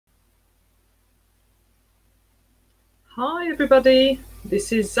Hi everybody,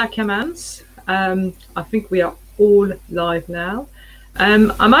 this is Jacquier. I think we are all live now.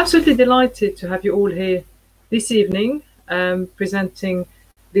 I'm absolutely delighted to have you all here this evening presenting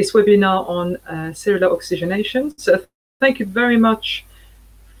this webinar on cellular oxygenation. So thank you very much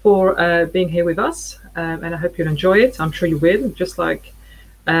for being here with us, and I hope you'll enjoy it. I'm sure you will, just like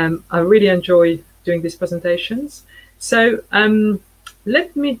I really enjoy doing these presentations. So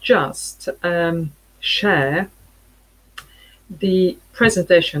let me just share the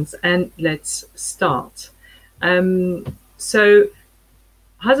presentations and let's start. So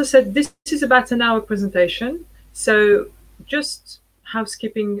as I said, this is about an hour presentation. So just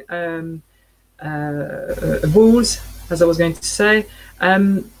housekeeping rules, as I was going to say.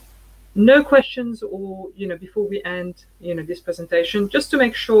 No questions or, before we end, this presentation, just to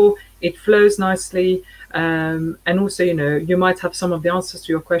make sure it flows nicely. And also, you might have some of the answers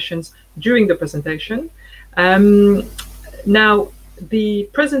to your questions during the presentation. Now, the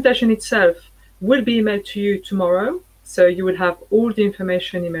presentation itself will be emailed to you tomorrow. So you will have all the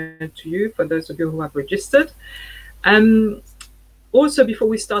information emailed to you for those of you who have registered. Also, before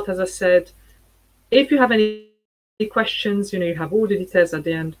we start, as I said, if you have any questions, you have all the details at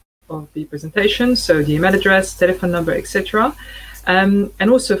the end of the presentation. So the email address, telephone number, etc. And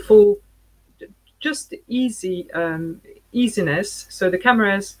also for just easiness, so the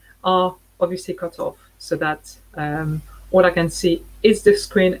cameras are obviously cut off so that all I can see is the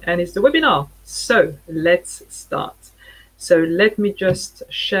screen and is the webinar. So let's start. So let me just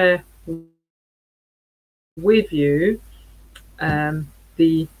share with you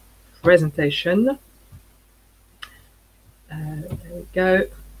the presentation. There we go.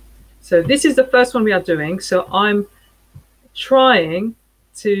 So this is the first one we are doing. So I'm trying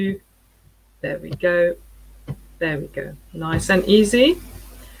to, there we go. There we go. Nice and easy.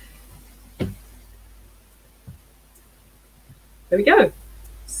 There we go.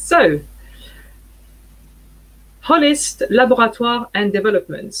 So, Holist Laboratoire and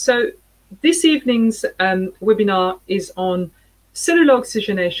Development. So this evening's webinar is on cellular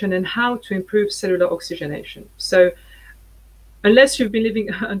oxygenation and how to improve cellular oxygenation. So unless you've been living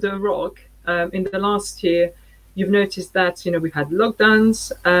under a rock in the last year, you've noticed that, we've had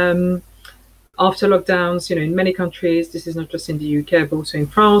lockdowns. After lockdowns, in many countries, this is not just in the UK, but also in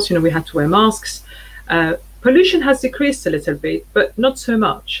France, we had to wear masks. Pollution has decreased a little bit, but not so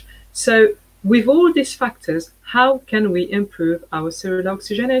much. So with all these factors, how can we improve our cellular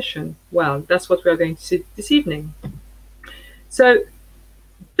oxygenation? Well, that's what we are going to see this evening. So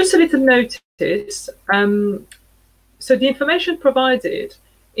just a little notice. So the information provided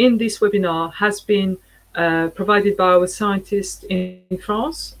in this webinar has been provided by our scientists in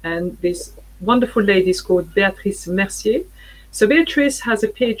France, and this wonderful lady is called Béatrice Mercier. So Béatrice has a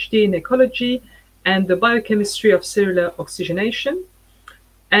PhD in ecology and the biochemistry of cellular oxygenation.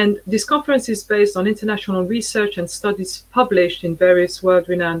 And this conference is based on international research and studies published in various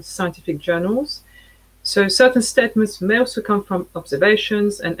world-renowned scientific journals. So certain statements may also come from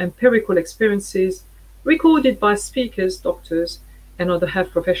observations and empirical experiences recorded by speakers, doctors, and other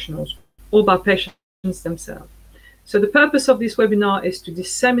health professionals, or by patients themselves. So the purpose of this webinar is to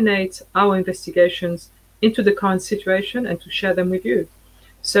disseminate our investigations into the current situation and to share them with you.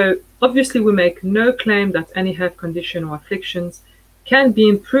 So obviously we make no claim that any health condition or afflictions can be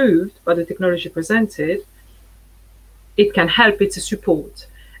improved by the technology presented. It can help, it's a support.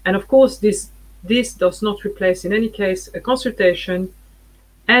 And of course, this does not replace in any case a consultation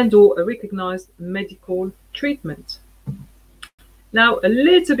and or a recognized medical treatment. Now, a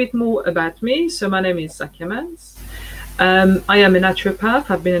little bit more about me. So my name is Jacquier. I am a naturopath.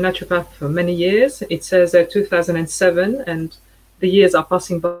 I've been a naturopath for many years. It says 2007 and the years are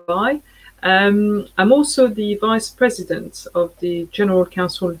passing by. I'm also the Vice President of the General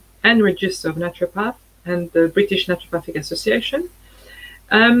Council and Register of Naturopath and the British Naturopathic Association.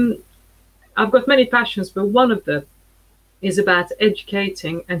 I've got many passions, but one of them is about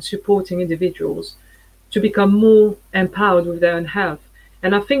educating and supporting individuals to become more empowered with their own health.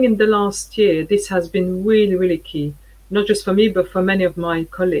 And I think in the last year, this has been really, really key, not just for me, but for many of my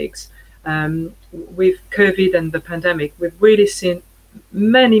colleagues. With COVID and the pandemic, we've really seen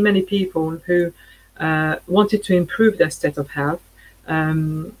many people who wanted to improve their state of health.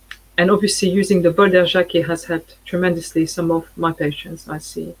 And obviously using the Bolder Jacquier has helped tremendously some of my patients, I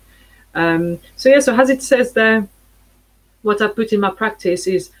see. So as it says there, what I put in my practice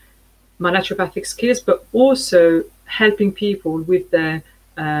is my naturopathic skills, but also helping people with their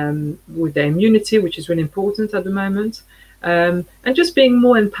immunity, which is really important at the moment, and just being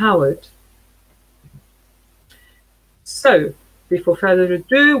more empowered. So before further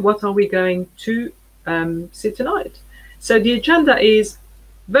ado, what are we going to see tonight? So the agenda is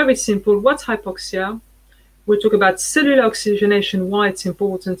very simple. What's hypoxia? We'll talk about cellular oxygenation, why it's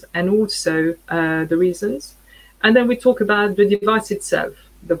important, and also the reasons. And then we talk about the device itself,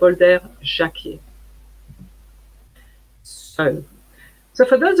 the Jacquier. So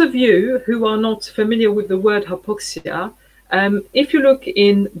for those of you who are not familiar with the word hypoxia, if you look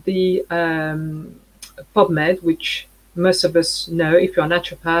in the PubMed, which most of us know, if you're a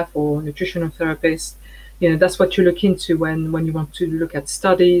naturopath or nutritional therapist, that's what you look into when you want to look at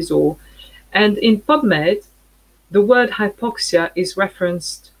studies. And in PubMed, the word hypoxia is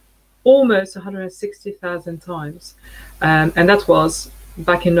referenced almost 160,000 times, and that was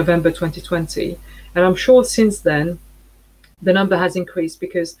back in November 2020. And I'm sure since then the number has increased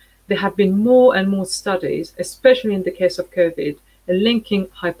because there have been more and more studies, especially in the case of COVID, linking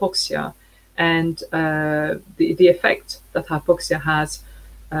hypoxia and the effect that hypoxia has,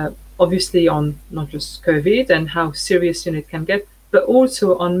 obviously on not just COVID and how serious it can get, but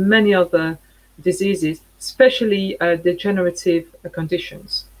also on many other diseases, especially degenerative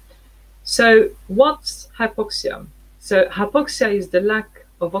conditions. So what's hypoxia? So hypoxia is the lack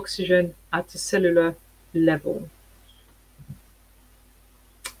of oxygen at a cellular level.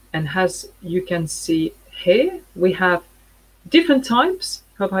 And as you can see here, we have different types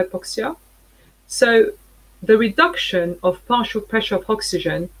of hypoxia. So the reduction of partial pressure of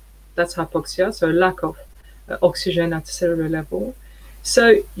oxygen, that's hypoxia, so lack of oxygen at a cellular level.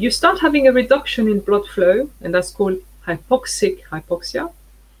 So you start having a reduction in blood flow, and that's called hypoxic hypoxia.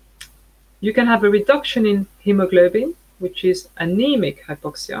 You can have a reduction in hemoglobin, which is anemic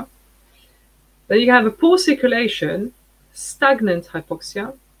hypoxia. Then you have a poor circulation, stagnant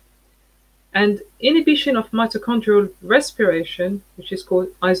hypoxia, and inhibition of mitochondrial respiration, which is called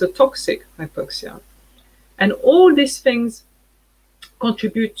isotoxic hypoxia. And all these things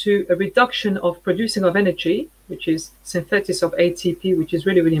contribute to a reduction of producing of energy, which is synthesis of ATP, which is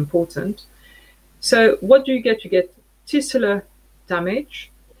really, really important. So what do you get? You get tissular damage.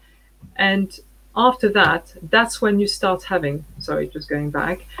 And after that, that's when you start having, sorry, just going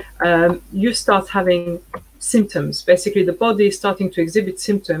back, you start having symptoms. Basically, the body is starting to exhibit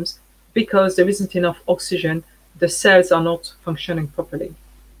symptoms because there isn't enough oxygen. The cells are not functioning properly.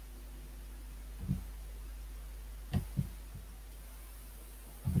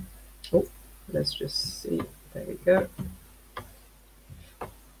 Oh, let's just see. There we go.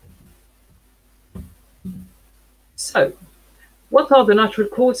 So, what are the natural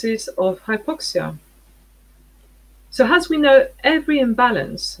causes of hypoxia? So as we know, every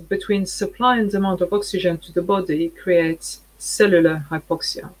imbalance between supply and demand of oxygen to the body creates cellular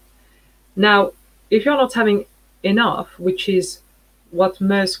hypoxia. Now, if you're not having enough, which is what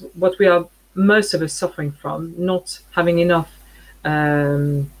we are most of us suffering from, not having enough,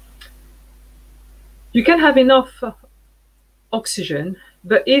 you can have enough oxygen,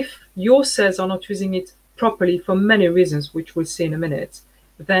 but if your cells are not using it properly for many reasons, which we'll see in a minute,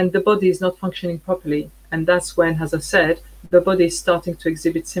 then the body is not functioning properly. And that's when, as I said, the body is starting to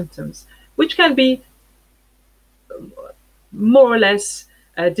exhibit symptoms, which can be more or less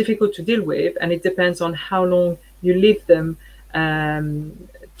difficult to deal with, and it depends on how long you leave them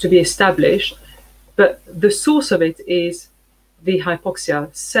to be established. But the source of it is the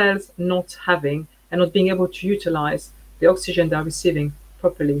hypoxia, cells not having and not being able to utilize the oxygen they're receiving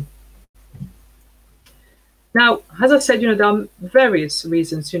properly. Now, as I said, there are various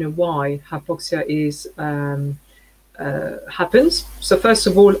reasons, why hypoxia is happens. So first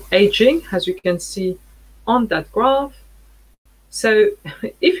of all, aging, as you can see on that graph. So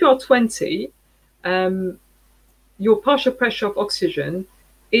if you're 20, your partial pressure of oxygen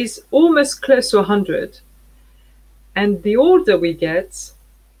is almost close to 100. And the older we get,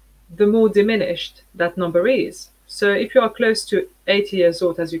 the more diminished that number is. So if you are close to 80 years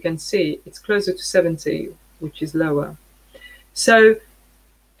old, as you can see, it's closer to 70, which is lower. So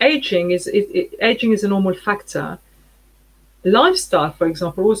aging is a normal factor. Lifestyle, for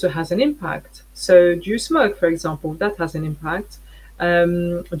example, also has an impact. So do you smoke, for example? That has an impact.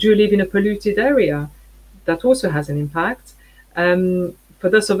 Do you live in a polluted area? That also has an impact. For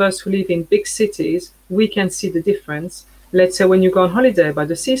those of us who live in big cities, we can see the difference. Let's say when you go on holiday by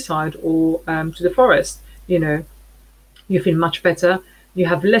the seaside or to the forest, you feel much better. You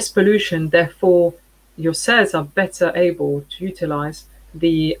have less pollution, therefore your cells are better able to utilize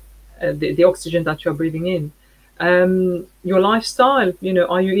the oxygen that you're breathing in. Your lifestyle,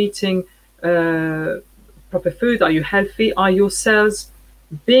 are you eating proper food? Are you healthy? Are your cells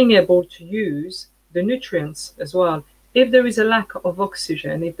being able to use the nutrients as well? If there is a lack of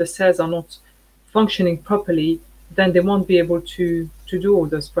oxygen, if the cells are not functioning properly, then they won't be able to do all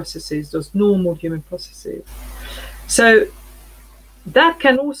those processes, those normal human processes. So that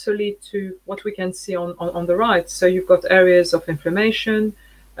can also lead to what we can see on the right. So you've got areas of inflammation,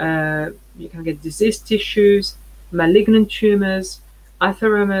 you can get diseased tissues, malignant tumors,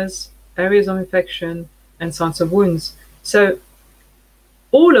 atheromas, areas of infection, and signs of wounds. So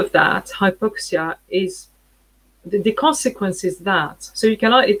all of that, hypoxia, is the consequence is that. So you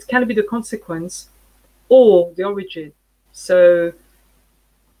cannot, it can be the consequence or the origin. So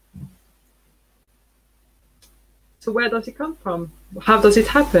where does it come from? How does it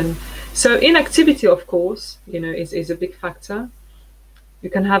happen? So inactivity, of course, is a big factor. You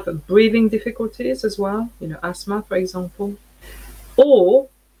can have breathing difficulties as well, asthma, for example. Or,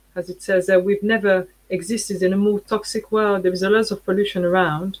 as it says there, we've never existed in a more toxic world. There is a lot of pollution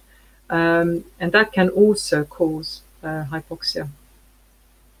around, and that can also cause hypoxia.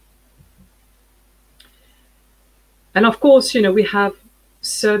 And of course, we have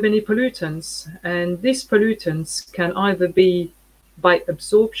so many pollutants, and these pollutants can either be by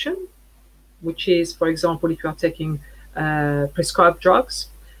absorption, which is, for example, if you are taking prescribed drugs,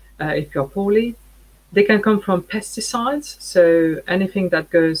 if you're poorly. They can come from pesticides, so anything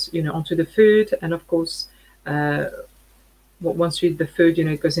that goes, onto the food, and of course, once you eat the food,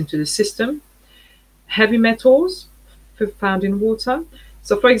 it goes into the system. Heavy metals found in water.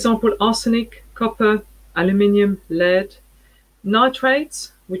 So, for example, arsenic, copper, aluminium, lead,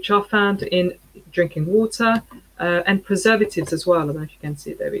 nitrates, which are found in drinking water, and preservatives as well. I don't know if you can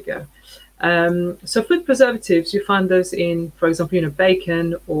see. There we go. So food preservatives, you find those in, for example,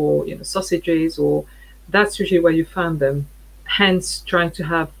 bacon or sausages, or that's usually where you find them. Hence, trying to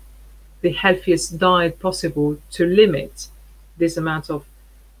have the healthiest diet possible to limit this amount of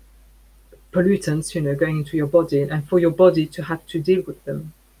pollutants, going into your body, and for your body to have to deal with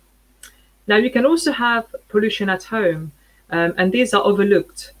them. Now, you can also have pollution at home, and these are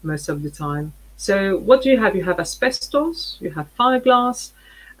overlooked most of the time. So what do you have? You have asbestos, you have fiberglass,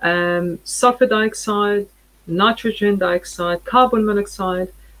 sulfur dioxide, nitrogen dioxide, carbon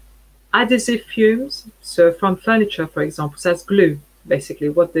monoxide, adhesive fumes. So from furniture, for example, so that's glue, basically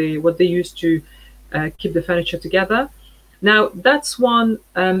what they use to keep the furniture together. Now that's one,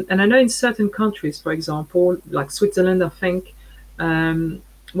 and I know in certain countries, for example, like Switzerland, I think,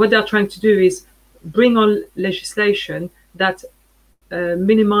 what they're trying to do is bring on legislation that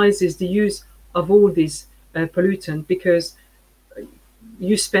minimizes the use of all these pollutants, because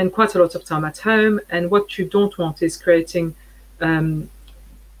you spend quite a lot of time at home, and what you don't want is creating the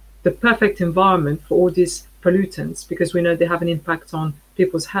perfect environment for all these pollutants, because we know they have an impact on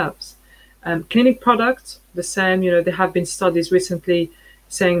people's health. Cleaning products, the same. There have been studies recently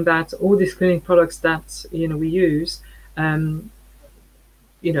saying that all these cleaning products that we use, can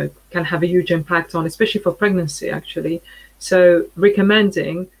have a huge impact on, especially for pregnancy, actually. So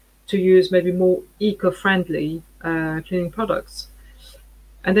recommending to use maybe more eco-friendly cleaning products.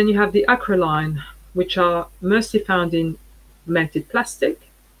 And then you have the acrylamide, which are mostly found in melted plastic,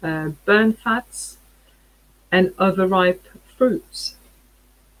 burn fats, and overripe fruits.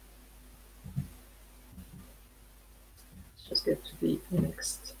 Let's just get to the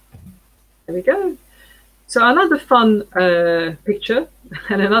next. There we go. So another fun picture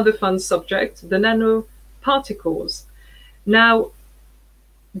and another fun subject, the nanoparticles. Now,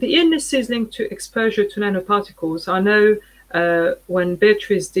 the illnesses linked to exposure to nanoparticles, I know when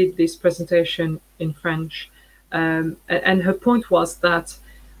Beatrice did this presentation in French, and her point was that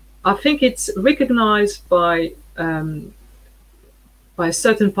I think it's recognized by a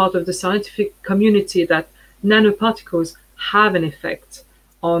certain part of the scientific community that nanoparticles have an effect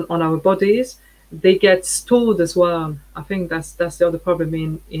on our bodies. They get stored as well. I think that's the other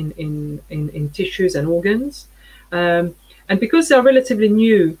problem in tissues and organs, and because they are relatively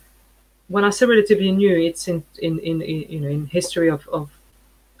new. When I say relatively new, it's in history of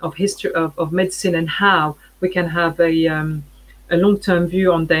medicine, and how we can have a long-term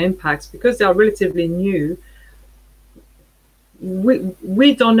view on their impacts. Because they are relatively new,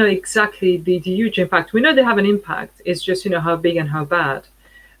 we don't know exactly the huge impact. We know they have an impact. It's just how big and how bad.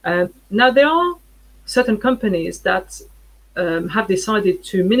 Now there are certain companies that have decided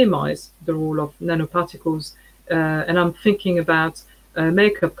to minimize the role of nanoparticles, and I'm thinking about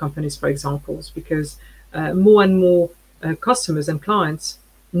makeup companies, for example, because more and more customers and clients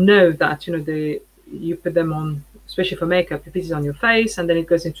know that you put them on, especially for makeup, you put it on your face, and then it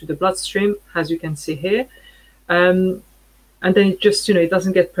goes into the bloodstream, as you can see here, and then it just it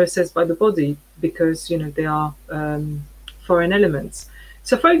doesn't get processed by the body, because they are foreign elements.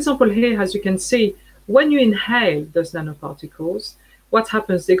 So, for example, here, as you can see, when you inhale those nanoparticles, what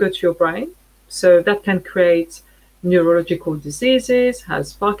happens? They go to your brain, so that can create neurological diseases,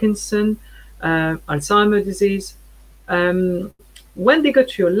 has Parkinson, Alzheimer's disease, When they go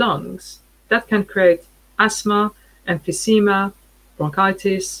to your lungs, that can create asthma, emphysema,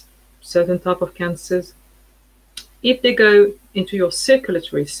 bronchitis, certain type of cancers. If they go into your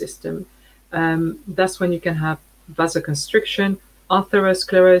circulatory system, that's when you can have vasoconstriction,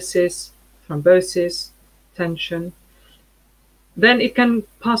 atherosclerosis, thrombosis, tension. Then it can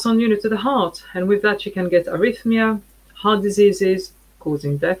pass on to the heart, and with that you can get arrhythmia, heart diseases,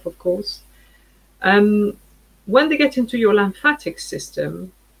 causing death, of course. When they get into your lymphatic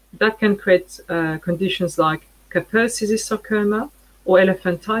system, that can create conditions like Kaposi's sarcoma or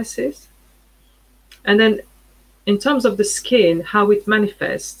elephantiasis. And then in terms of the skin, how it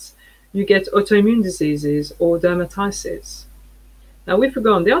manifests, you get autoimmune diseases or dermatitis. Now, if we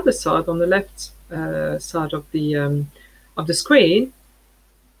go on the other side, on the left side of the screen,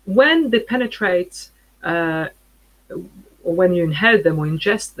 when they penetrate, or when you inhale them or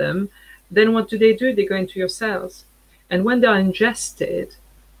ingest them, then what do? They go into your cells. And when they are ingested,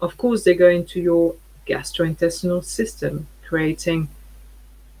 of course, they go into your gastrointestinal system, creating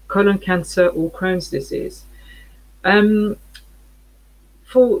colon cancer or Crohn's disease.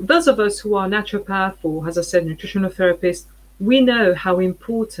 For those of us who are naturopath or, as I said, nutritional therapists, we know how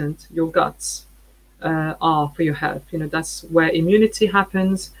important your guts are for your health. That's where immunity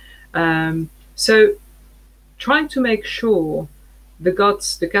happens. So trying to make sure the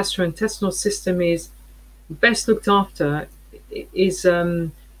guts, the gastrointestinal system is best looked after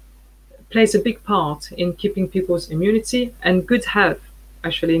plays a big part in keeping people's immunity and good health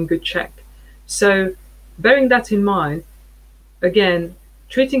actually in good check. So bearing that in mind, again,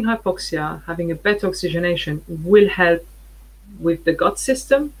 treating hypoxia, having a better oxygenation will help with the gut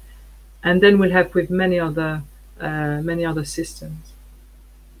system, and then will help with many other systems.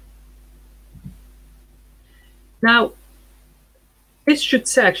 Now, this should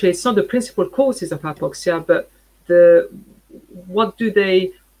say, actually, it's not the principal causes of hypoxia, but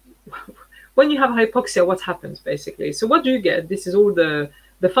when you have hypoxia, what happens basically? So what do you get? This is all the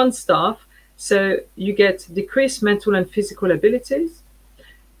fun stuff. So you get decreased mental and physical abilities.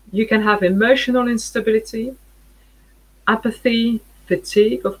 You can have emotional instability, apathy,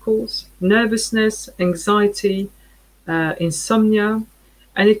 fatigue, of course, nervousness, anxiety, insomnia,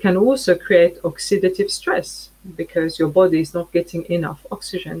 and it can also create oxidative stress because your body is not getting enough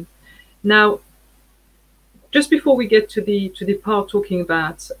oxygen. Now, just before we get to the part talking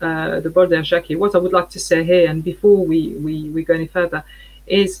about the bol d'air Jacquier, what I would like to say here, and before we go any further,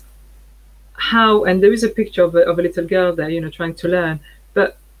 is how, and there is a picture of a little girl there, trying to learn,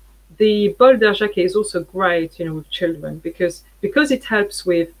 but the bol d'air Jacquier is also great, with children, because it helps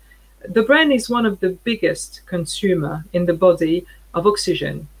with, the brain is one of the biggest consumer in the body of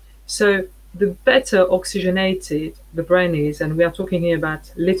oxygen. So the better oxygenated the brain is, and we are talking here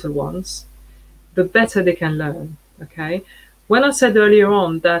about little ones, the better they can learn, okay? When I said earlier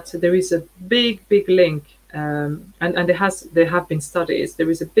on that there is a big link, and there have been studies, there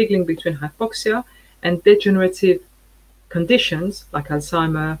is a big link between hypoxia and degenerative conditions like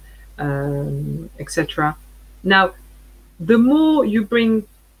Alzheimer, etc. Now, the more you bring,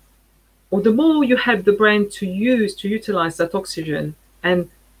 or the more you help the brain to utilize that oxygen and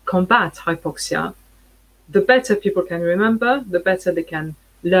combat hypoxia, the better people can remember, the better they can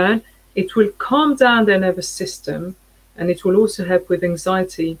learn. It will calm down their nervous system, and it will also help with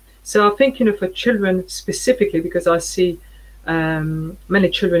anxiety. So I think, for children specifically, because I see many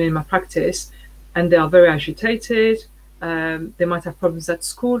children in my practice, and they are very agitated, they might have problems at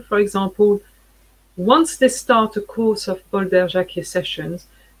school, for example. Once they start a course of bol d'air Jacquier sessions,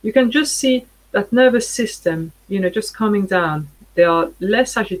 you can just see that nervous system, just calming down. They are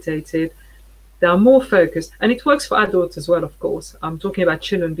less agitated, they are more focused, and it works for adults as well, of course. I'm talking about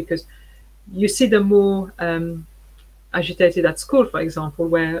children because you see them more agitated at school, for example,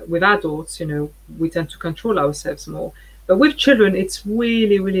 where with adults, we tend to control ourselves more. But with children, it's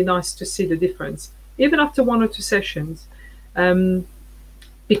really nice to see the difference, even after 1 or 2 sessions,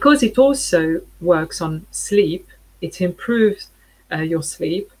 because it also works on sleep. It improves your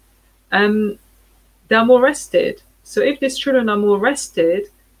sleep. They are more rested. So if these children are more rested,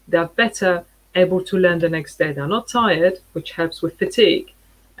 they are better able to learn the next day. They're not tired, which helps with fatigue,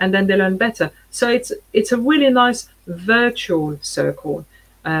 and then they learn better. So it's a really nice virtual circle,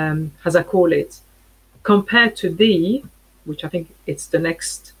 as I call it, compared to which I think it's the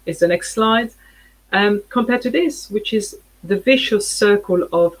next slide, compared to this, which is the vicious circle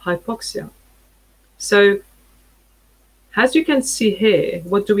of hypoxia. So as you can see here,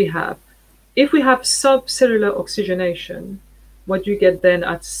 what do we have? If we have subcellular oxygenation, what you get then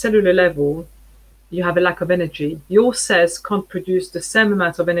at cellular level, you have a lack of energy. Your cells can't produce the same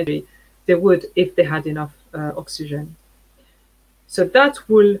amount of energy they would if they had enough oxygen. So that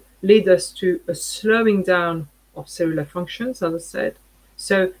will lead us to a slowing down of cellular functions, as I said.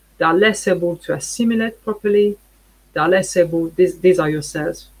 So they are less able to assimilate properly. They are less able, these are your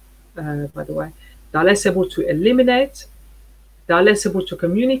cells, by the way. They are less able to eliminate. They are less able to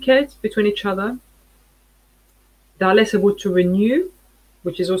communicate between each other. They are less able to renew,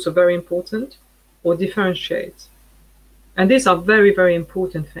 which is also very important, or differentiate. And these are very, very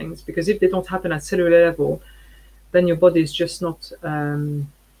important things, because if they don't happen at cellular level, then your body is just not, I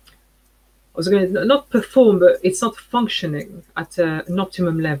was going to not perform, but it's not functioning at an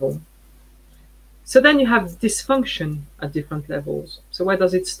optimum level. So then you have dysfunction at different levels. So where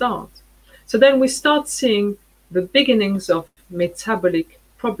does it start? So then we start seeing the beginnings of metabolic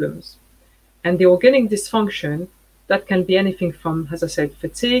problems. And the organic dysfunction, that can be anything from, as I said,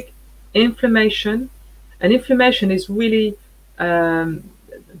 fatigue, inflammation. And inflammation is really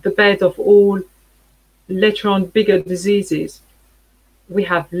the bed of all later on bigger diseases. We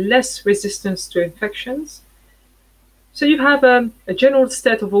have less resistance to infections. So you have a general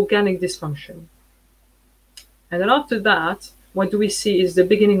state of organic dysfunction. And then after that, what do we see is the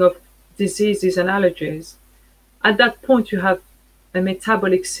beginning of diseases and allergies. At that point, you have a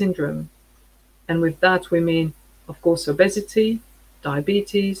metabolic syndrome. And with that, we mean, of course, obesity,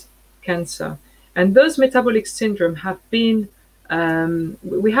 diabetes, cancer. And those metabolic syndrome have been,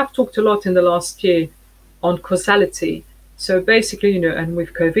 we have talked a lot in the last year on causality. So basically, and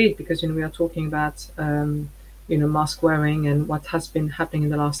with COVID, because, we are talking about, mask wearing and what has been happening in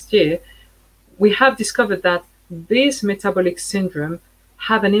the last year, we have discovered that these metabolic syndrome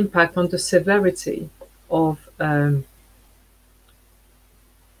have an impact on the severity of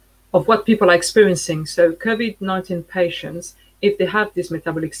what people are experiencing. So COVID-19 patients, if they have these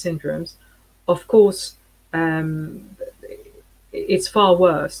metabolic syndromes, of course, it's far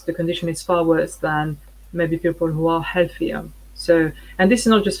worse. The condition is far worse than maybe people who are healthier. So, and this is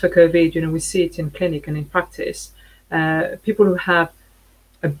not just for COVID, we see it in clinic and in practice. People who have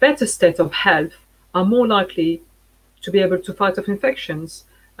a better state of health are more likely to be able to fight off infections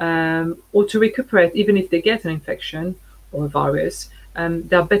or to recuperate, even if they get an infection or a virus,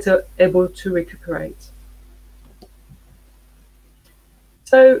 they are better able to recuperate.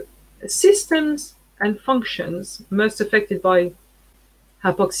 So systems and functions most affected by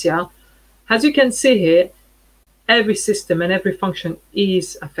hypoxia, as you can see here, every system and every function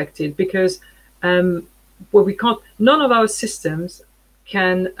is affected, because we can't, none of our systems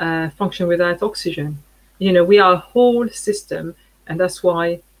can function without oxygen. We are a whole system, and that's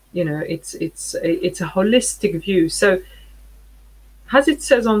why it's a holistic view. So as it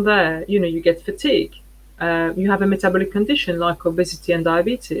says on there, you get fatigue, you have a metabolic condition like obesity and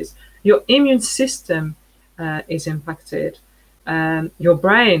diabetes, your immune system is impacted, your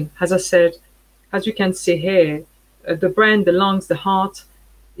brain, as I said, as you can see here, the brain, the lungs, the heart,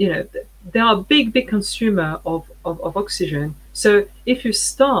 they are a big consumer of oxygen. So if you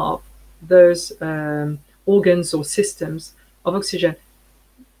starve those organs or systems of oxygen,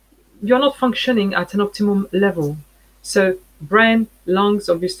 you're not functioning at an optimum level. So brain, lungs,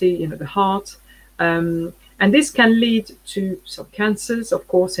 obviously, the heart, and this can lead to some cancers, of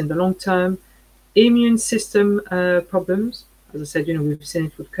course, in the long term, immune system problems. As I said, we've seen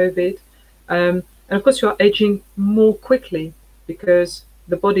it with COVID. And of course, you are aging more quickly because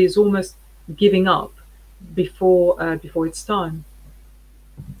the body is almost giving up before its time.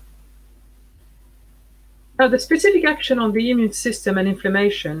 Now, the specific action on the immune system and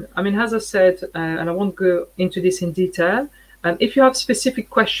inflammation, as I said, and I won't go into this in detail, if you have specific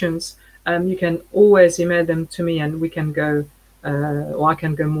questions, you can always email them to me and we can go, or I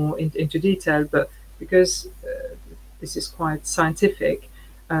can go more into detail, but because this is quite scientific,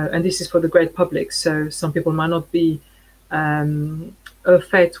 and this is for the great public, so some people might not be au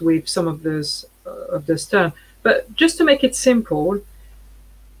fait with some of those terms. But just to make it simple,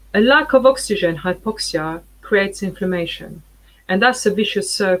 a lack of oxygen, hypoxia, creates inflammation. And that's a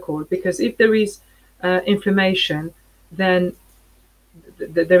vicious circle, because if there is inflammation, then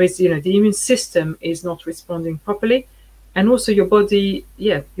there is, the immune system is not responding properly. And also your body,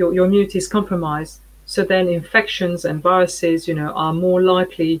 your immunity is compromised. So then infections and viruses, are more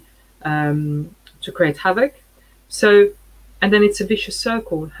likely to create havoc. So, and then it's a vicious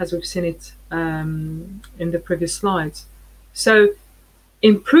circle, as we've seen it in the previous slides. So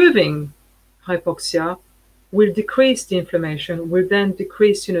improving hypoxia will decrease the inflammation, will then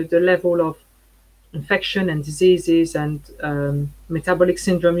decrease, the level of infection and diseases and metabolic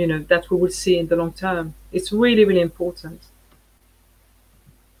syndrome, that we will see in the long term. It's really, really important.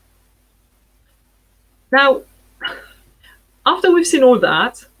 Now, after we've seen all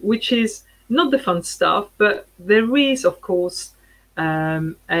that, which is not the fun stuff, but there is, of course,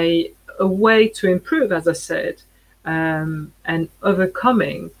 a way to improve, as I said, and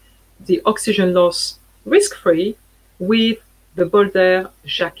overcoming the oxygen loss risk-free with the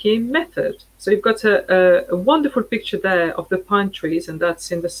Boulder-Jacquier method. So you've got a wonderful picture there of the pine trees, and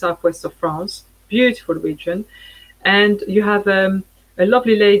that's in the southwest of France, beautiful region. And you have a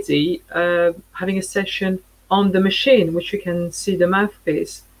lovely lady having a session on the machine, which you can see the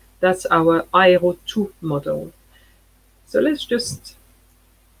mouthpiece. That's our Aero 2 model. So let's just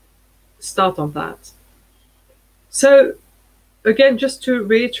start on that. So again, just to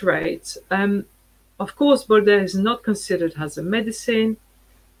reiterate, of course, Boulder is not considered as a medicine.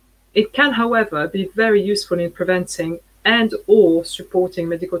 It can, however, be very useful in preventing and or supporting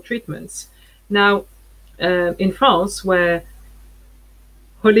medical treatments. Now, in France, where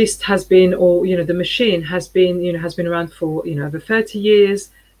Holist has been, or the machine has been, has been around for over 30 years,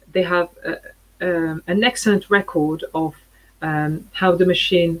 they have an excellent record of how the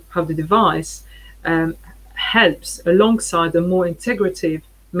machine, how the device helps alongside a more integrative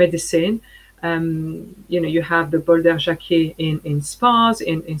medicine. You have the Boulder-Jacquier in spas,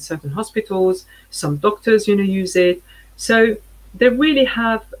 in certain hospitals. Some doctors, use it. So they really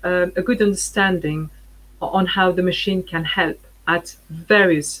have a good understanding on how the machine can help at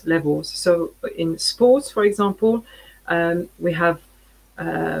various levels. So in sports, for example, we have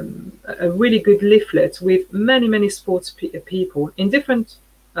a really good leaflet with many sports people in different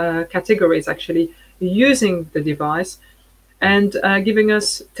categories, actually, using the device and giving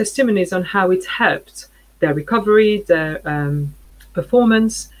us testimonies on how it helped their recovery, their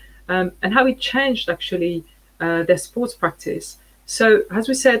performance, and how it changed actually their sports practice. So, as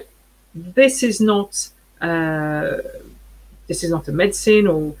we said, this is not a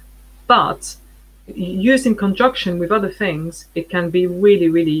medicine, but used in conjunction with other things, it can be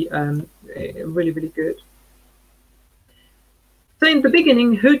really good. So, in the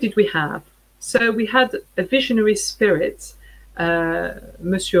beginning, who did we have? So we had a visionary spirit,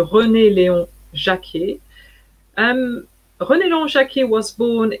 Monsieur René Léon Jacquier. René Léon Jacquier was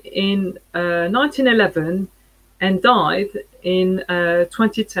born in 1911 and died in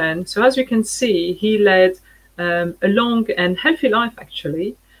 2010. So as you can see, he led a long and healthy life,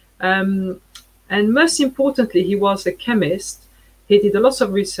 actually. And most importantly, he was a chemist. He did a lot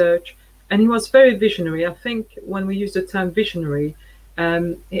of research, and he was very visionary. I think when we use the term visionary,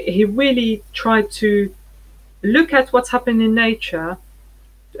 he really tried to look at what's happening in nature,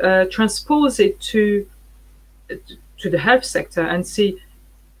 transpose it to the health sector, and see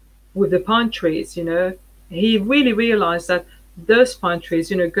with the pine trees, he really realized that those pine trees,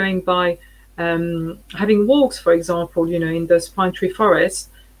 going by having walks, for example, in those pine tree forests,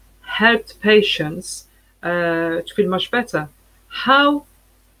 helped patients to feel much better. How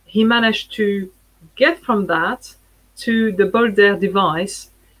he managed to get from that to the Boulder device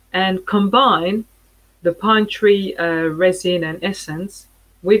and combine the pine tree resin and essence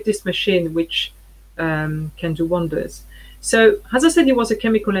with this machine, which can do wonders. So, as I said, he was a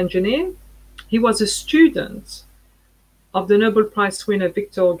chemical engineer. He was a student of the Nobel Prize winner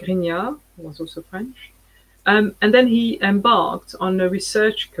Victor Grignard, who was also French. And then he embarked on a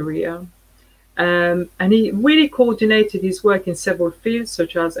research career. And he really coordinated his work in several fields,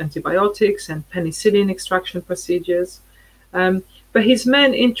 such as antibiotics and penicillin extraction procedures. But his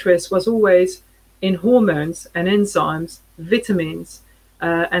main interest was always in hormones and enzymes, vitamins,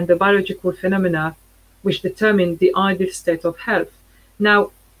 and the biological phenomena which determine the ideal state of health.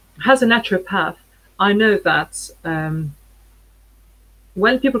 Now, as a naturopath, I know that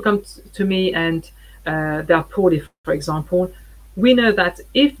when people come to me and they are poorly, for example, we know that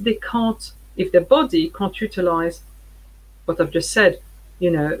if their body can't utilize what I've just said,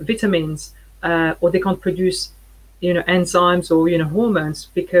 vitamins, or they can't produce, enzymes or hormones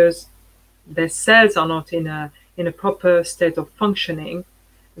because their cells are not in a proper state of functioning,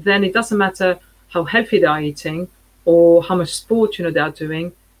 then it doesn't matter how healthy they are eating or how much sport they are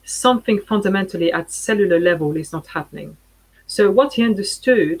doing. Something fundamentally at cellular level is not happening. So what he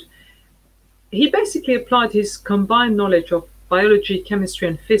understood, he basically applied his combined knowledge of biology, chemistry,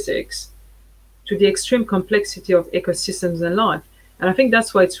 and physics to the extreme complexity of ecosystems and life. And I think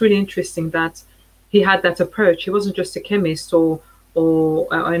that's why it's really interesting that he had that approach. He wasn't just a chemist or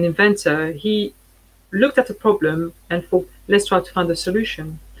an inventor. He looked at a problem and thought, let's try to find a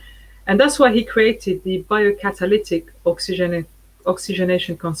solution. And that's why he created the biocatalytic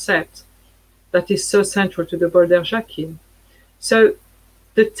oxygenation concept that is so central to the Boulder-Jacquier. So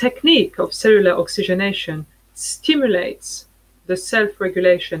the technique of cellular oxygenation stimulates the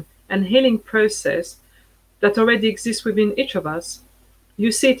self-regulation and healing process that already exists within each of us.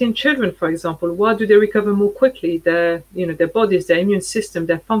 You see it in children, for example. Why do they recover more quickly? Their bodies, their immune system,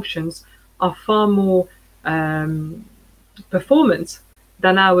 their functions are far more performant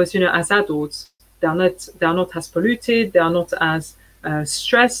than ours, as adults. They are not as polluted. They are not as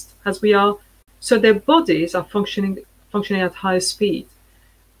stressed as we are. So their bodies are functioning at higher speed.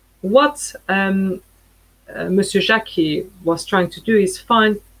 What Monsieur Jacquier was trying to do is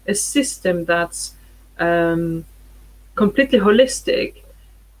find a system that's completely holistic,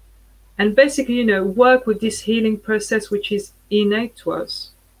 and basically, work with this healing process which is innate to us.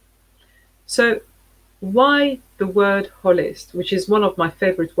 So why the word holist, which is one of my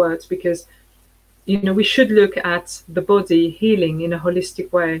favorite words, because we should look at the body healing in a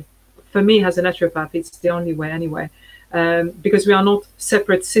holistic way. For me, as a naturopath, it's the only way anyway, because we are not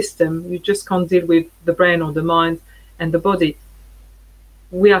separate system. You just can't deal with the brain or the mind and the body.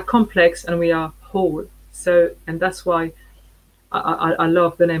 We are complex and we are whole. So, and that's why I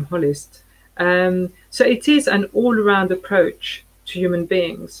love the name holist. So it is an all-around approach to human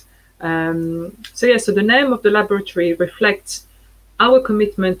beings. So the name of the laboratory reflects our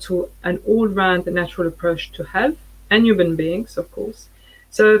commitment to an all-round natural approach to health and human beings, of course.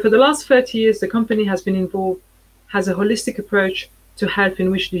 So for the last 30 years, the company has been involved, has a holistic approach to health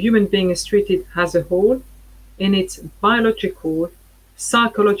in which the human being is treated as a whole in its biological,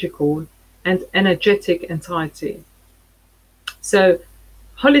 psychological, and energetic entirety. So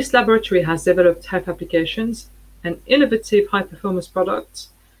Holist Laboratory has developed health applications and innovative high-performance products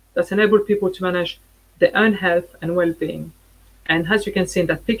that enable people to manage their own health and well-being. And as you can see in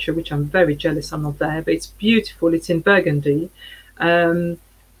that picture, which I'm very jealous I'm not there, but it's beautiful. It's in Burgundy, where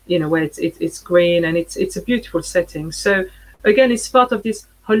it's green and it's a beautiful setting. So again, it's part of this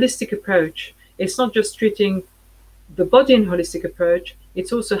holistic approach. It's not just treating the body in holistic approach.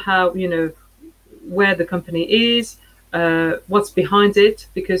 It's also how, where the company is, what's behind it,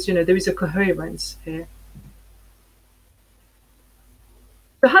 because, there is a coherence here.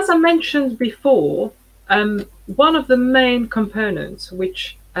 So as I mentioned before, one of the main components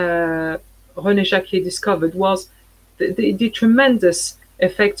which René Jacquier discovered was the tremendous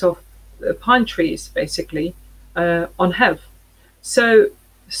effect of pine trees, basically, on health. So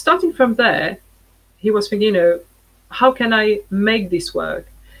starting from there, he was thinking, how can I make this work?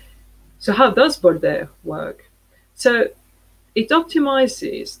 So how does Boulder work? So it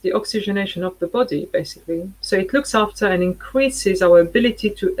optimizes the oxygenation of the body, basically. So it looks after and increases our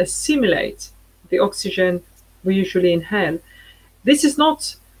ability to assimilate the oxygen we usually inhale. This is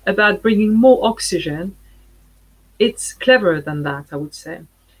not about bringing more oxygen. It's cleverer than that, I would say.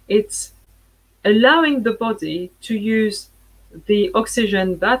 It's allowing the body to use the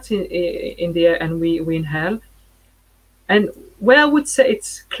oxygen that's in the air and we inhale. And where I would say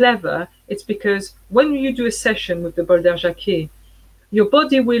it's clever, it's because when you do a session with the Boulder Jacquier, your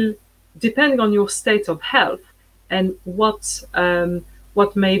body will, depending on your state of health and what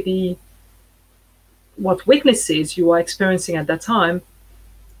weaknesses you are experiencing at that time,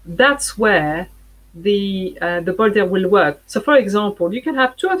 that's where the Boulder will work. So for example, you can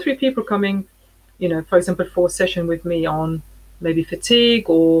have 2 or 3 people coming, for example, for a session with me on maybe fatigue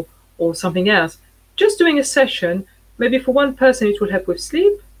or something else. Just doing a session, maybe for one person it will help with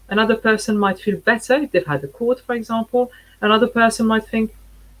sleep, another person might feel better if they've had a cold, for example, another person might think,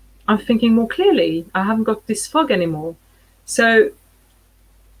 I'm thinking more clearly, I haven't got this fog anymore. So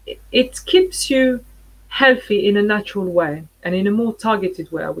it keeps you healthy in a natural way and in a more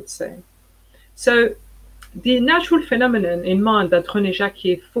targeted way, I would say. So the natural phenomenon in mind that René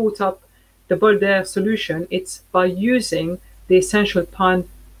Jacquier thought up the Boulder solution, it's by using the essential pine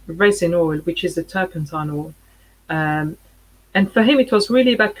resin oil, which is the turpentine oil. And for him, it was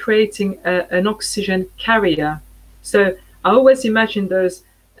really about creating an oxygen carrier. So I always imagine those,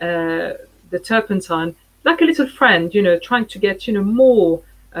 the turpentine, like a little friend, trying to get, more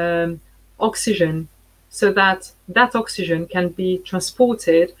oxygen so that that oxygen can be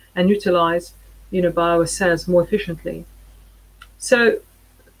transported and utilized, by our cells more efficiently. So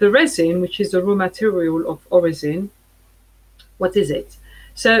the resin, which is the raw material of orezin, what is it?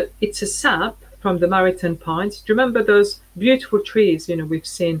 So it's a sap from the maritime pines. Do you remember those beautiful trees, we've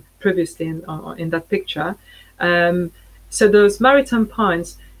seen previously in that picture? So those maritime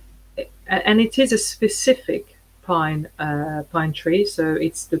pines, and it is a specific pine tree. So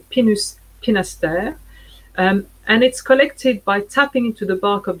it's the Pinus pinaster, and it's collected by tapping into the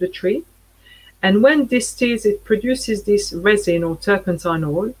bark of the tree. And when distilled, it produces this resin or turpentine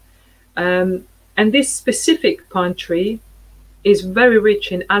oil. And this specific pine tree is very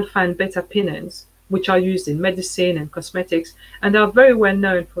rich in alpha and beta pinones, which are used in medicine and cosmetics, and are very well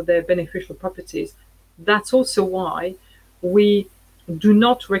known for their beneficial properties. That's also why we do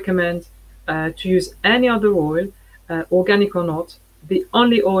not recommend to use any other oil, organic or not. The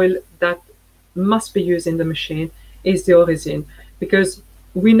only oil that must be used in the machine is the resin, because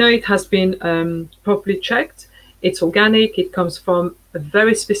we know it has been properly checked. It's organic. It comes from a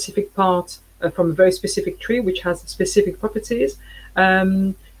very specific part, from a very specific tree, which has specific properties.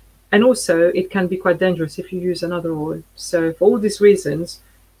 And also, it can be quite dangerous if you use another oil. So for all these reasons,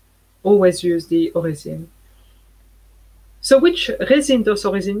 always use the resin. So which resin does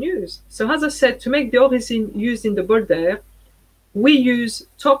resin use? So as I said, to make the resin used in the Bolder, we use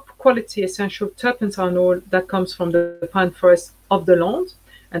top quality essential turpentine oil that comes from the pine forest of the Landes,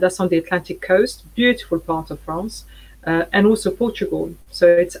 and that's on the Atlantic coast, beautiful part of France, and also Portugal. So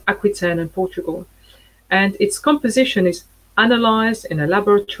it's Aquitaine and Portugal. And its composition is analyzed in a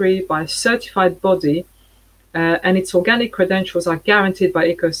laboratory by a certified body, and its organic credentials are guaranteed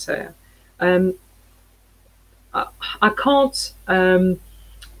by EcoCert. I can't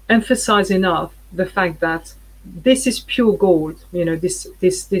emphasize enough the fact that this is pure gold. You know, this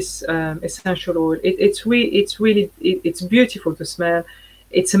essential oil. It's beautiful to smell.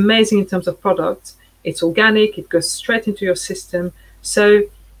 It's amazing in terms of product. It's organic. It goes straight into your system. So,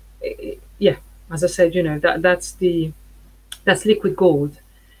 yeah, as I said, you know, that's liquid gold.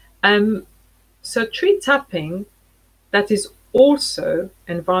 So tree tapping, that is also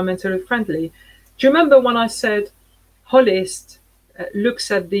environmentally friendly. Do you remember when I said holist looks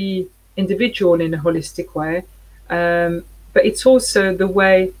at the individual in a holistic way, but it's also the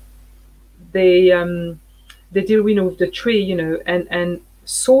way they deal, you know, with the tree, you know, and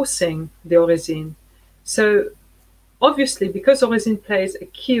sourcing the resin. So obviously, because resin plays a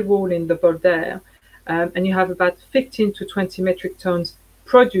key role in the Bolder, and you have about 15 to 20 metric tons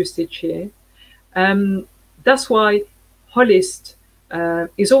produced each year, that's why Holist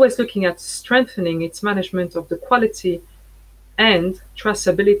is always looking at strengthening its management of the quality and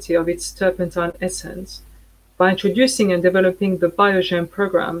traceability of its turpentine essence by introducing and developing the Biogen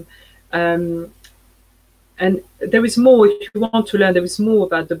program. And there is more, if you want to learn, there is more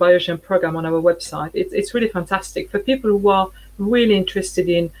about the Biogen program on our website. It's really fantastic for people who are really interested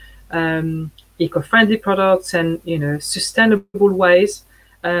in eco-friendly products and, you know, sustainable ways.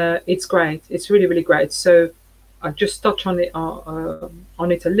 It's great. It's really, really great. So I just touch on it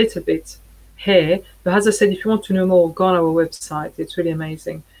a little bit here. But as I said, if you want to know more, go on our website. It's really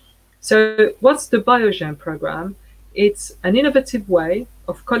amazing. So what's the Biogen program? It's an innovative way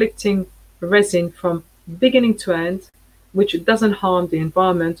of collecting resin from beginning to end, which doesn't harm the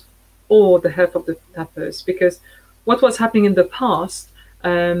environment or the health of the tappers. Because what was happening in the past,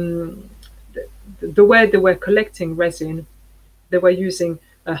 the way they were collecting resin, they were using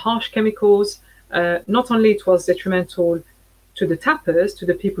harsh chemicals. Not only it was detrimental to the tappers, to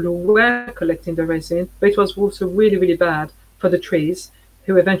the people who were collecting the resin, but it was also really, really bad for the trees,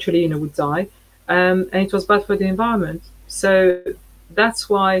 who eventually, you know, would die, and it was bad for the environment. So that's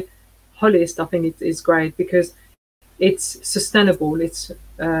why Holist, I think, it is great, because it's sustainable. It's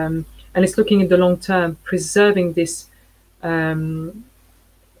and it's looking in the long term, preserving this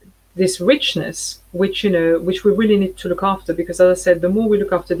this richness, which, you know, which we really need to look after, because as I said, the more we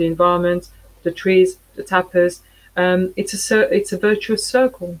look after the environment, the trees, the tappers, it's a virtuous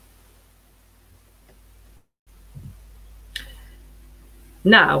circle.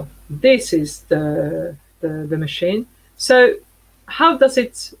 Now, this is the machine. So how does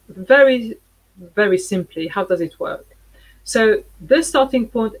it, very, very simply, how does it work? So the starting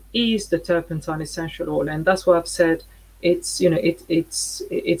point is the turpentine essential oil, and that's what I've said. It's, you know,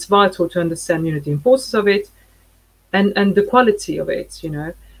 it's vital to understand, you know, the importance of it and the quality of it, you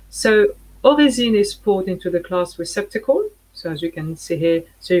know. So resin is poured into the glass receptacle. So as you can see here,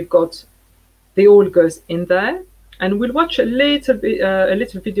 so you've got the oil goes in there, and we'll watch a little bit, a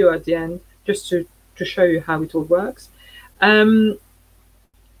little video at the end, just to show you how it all works. Then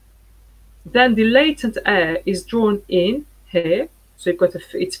the latent air is drawn in here. So you've got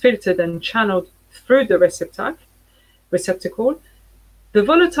it's filtered and channeled through the receptacle. The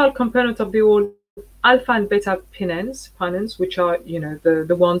volatile component of the oil, alpha and beta pinens, which are, you know,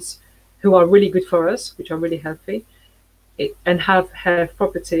 the ones who are really good for us, which are really healthy and have health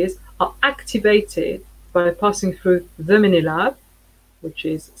properties, are activated by passing through the mini lab, which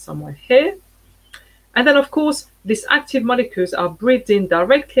is somewhere here. And then, of course, these active molecules are breathed in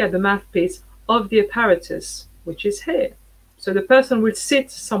directly at the mouthpiece of the apparatus, which is here. So the person will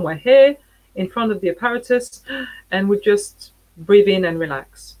sit somewhere here in front of the apparatus and would just breathe in and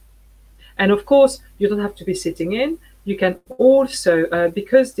relax. And of course, you don't have to be sitting in. You can also,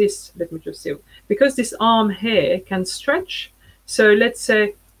 because this, let me just see, because this arm here can stretch. So let's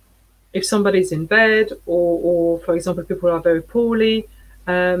say if somebody's in bed, or for example, people are very poorly,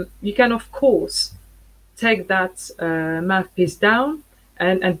 you can, of course, take that mouthpiece down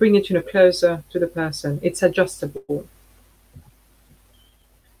and bring it, closer to the person. It's adjustable.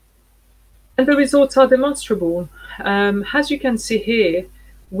 And the results are demonstrable. As you can see here,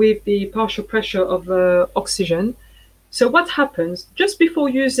 with the partial pressure of oxygen. So what happens just before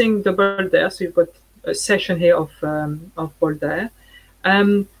using the Boulder? So you've got a session here of Boulder.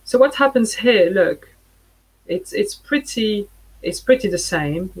 So what happens here? Look, it's pretty the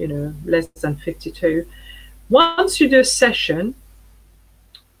same. Less than 52. Once you do a session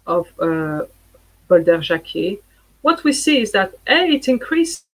of Boulder Jacquier, what we see is that it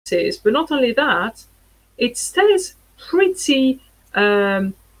increases, but not only that, it stays pretty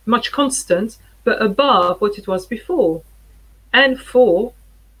much constant, but above what it was before, and for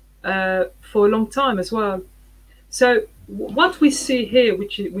a long time as well. So what we see here,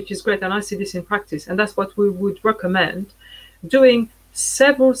 which is great, and I see this in practice, and that's what we would recommend, doing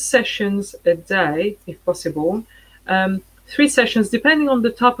several sessions a day, if possible, 3 sessions, depending on the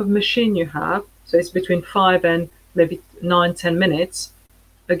type of machine you have. So it's between 5 and maybe 9-10 minutes.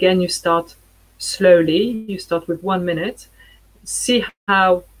 Again, you start slowly. You start with 1 minute. See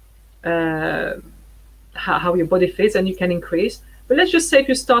how your body feels, and you can increase. But let's just say if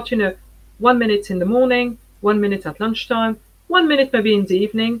you start, 1 minute in the morning, 1 minute at lunchtime, 1 minute maybe in the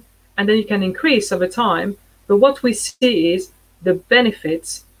evening, and then you can increase over time. But what we see is the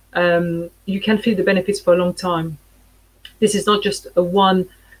benefits. You can feel the benefits for a long time. This is not just a one,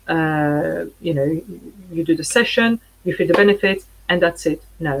 you do the session, you feel the benefits, and that's it.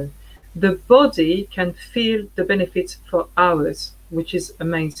 No, the body can feel the benefits for hours, which is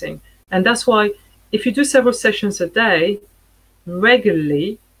amazing. And that's why if you do several sessions a day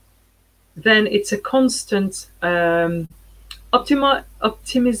regularly, then it's a constant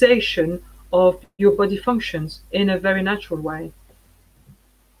optimization of your body functions in a very natural way.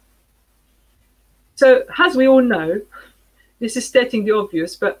 So as we all know, this is stating the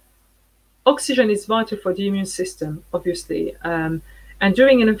obvious, but oxygen is vital for the immune system, obviously. And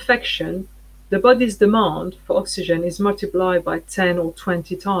during an infection, the body's demand for oxygen is multiplied by 10 or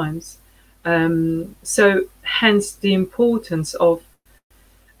 20 times. So hence the importance of,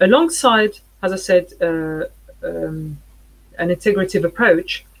 alongside, as I said, an integrative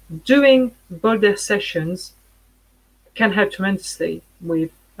approach, doing Boulder sessions can help tremendously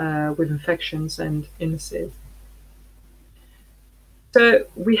with infections and illnesses. So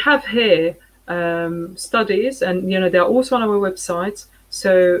we have here studies, and they're also on our website.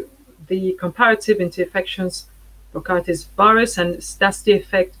 So the comparative infections, bronchitis virus, and that's the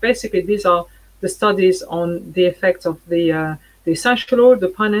effect. Basically, these are the studies on the effect of the essential oil, the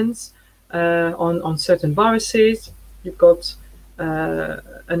pannins, on certain viruses. You've got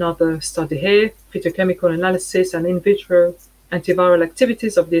another study here, phytochemical analysis and in vitro antiviral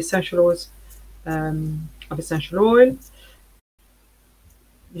activities of the essential oils, of essential oil.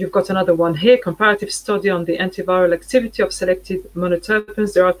 You've got another one here, comparative study on the antiviral activity of selected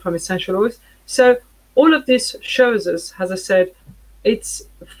monoterpenes derived from essential oils. So all of this shows us, as I said, it's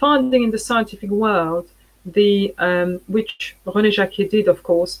finding in the scientific world, the which René Jacquier did, of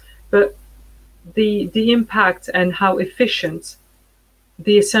course, but the impact and how efficient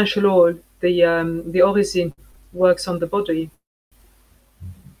the essential oil, the origin, works on the body.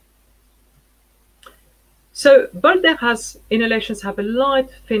 So Boulder inhalations have a light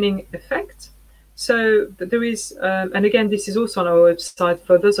thinning effect. So there is, and again, this is also on our website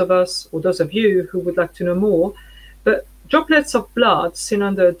for those of us or those of you who would like to know more. But droplets of blood seen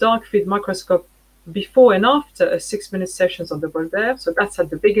under a dark field microscope before and after a 6-minute sessions on the Boulder. So that's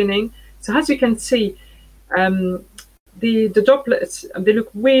at the beginning. So as you can see, the droplets, they look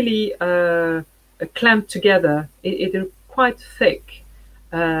really clamped together. It looks quite thick,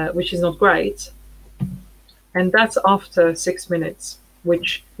 which is not great. And that's after 6 minutes,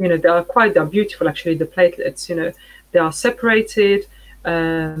 which, they're beautiful, actually, the platelets, they are separated,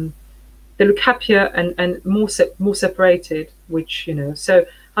 they look happier and more separated, which, so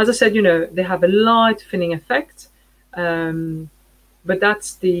as I said, they have a light thinning effect, but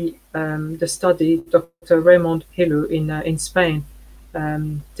that's the study Dr. Raymond Hilou in Spain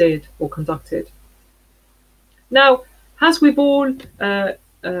did or conducted. Now, as with all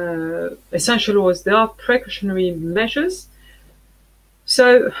essential oils, there are precautionary measures.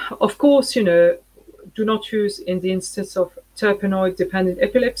 So, of course, do not use in the instance of terpenoid-dependent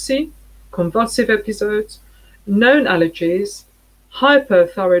epilepsy, convulsive episodes, known allergies,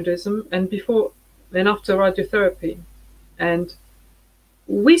 hyperthyroidism, and before and after radiotherapy. And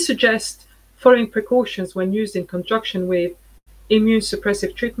we suggest following precautions when used in conjunction with immune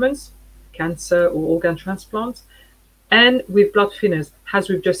suppressive treatments, cancer or organ transplant, and with blood thinners, as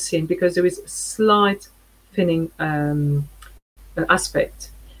we've just seen, because there is a slight thinning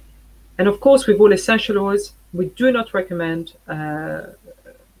aspect. And of course, with all essential oils, we do not recommend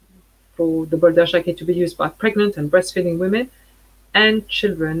for the Boulder Jacquier to be used by pregnant and breastfeeding women and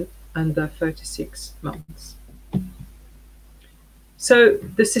children under 36 months. So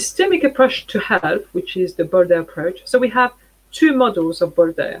the systemic approach to health, which is the Boulder approach, so we have two models of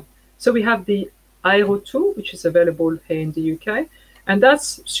Boulder. So we have the Aero 2, which is available here in the UK, and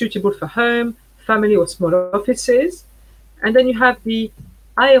that's suitable for home, family, or small offices. And then you have the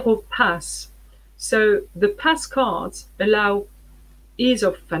Aero Pass. So the pass cards allow ease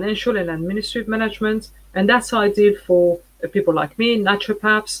of financial and administrative management, and that's ideal for people like me,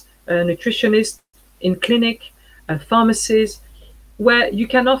 naturopaths, nutritionists, in clinic, pharmacies, where you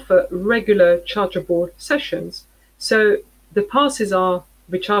can offer regular chargeable sessions. So the passes are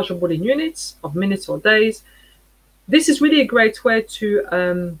rechargeable in units of minutes or days. This is really a great way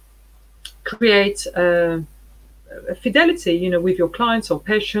to create fidelity, with your clients or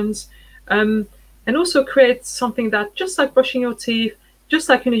patients, and also create something that, just like brushing your teeth, just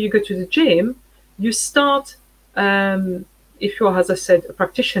like you go to the gym, you start. If you're, as I said, a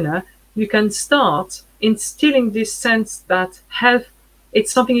practitioner, you can start instilling this sense that health,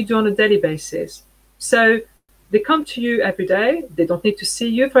 it's something you do on a daily basis. So they come to you every day. They don't need to see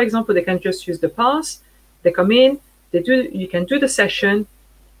you, for example. They can just use the pass. They come in, you can do the session,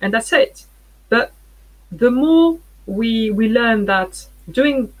 and that's it. But the more we learn that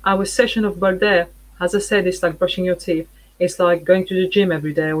doing our session of Boulder, as I said, it's like brushing your teeth. It's like going to the gym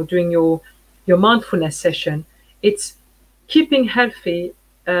every day or doing your mindfulness session. It's keeping healthy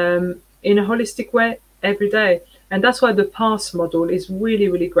in a holistic way every day. And that's why the pass model is really,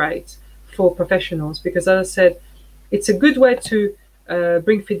 really great for professionals, because, as I said, it's a good way to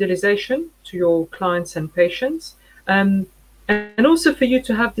bring fidelization to your clients and patients, and also for you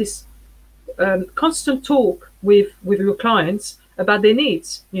to have this constant talk with your clients about their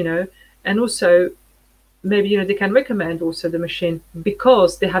needs, and also maybe they can recommend also the machine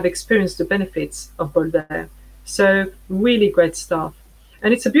because they have experienced the benefits of Boulder. So really great stuff,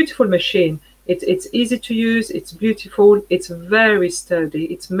 and it's a beautiful machine. It's easy to use. It's beautiful. It's very sturdy.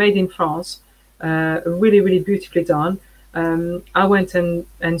 It's made in France. Really, really beautifully done. I went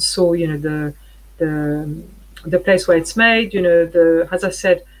and saw the place where it's made. As I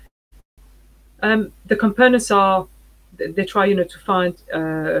said, the components are, they try to find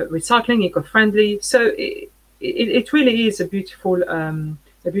recycling, eco-friendly. So it really is a beautiful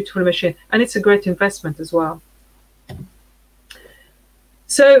machine, and it's a great investment as well.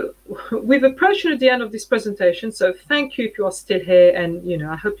 So we've approached the end of this presentation. So thank you if you are still here, and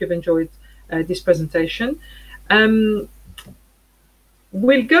I hope you've enjoyed this presentation. We'll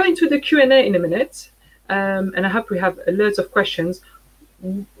go into the Q&A in a minute, and I hope we have loads of questions.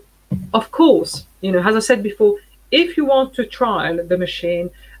 Of course, as I said before, if you want to trial the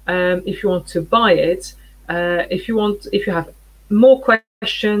machine, if you want to buy it, if you have more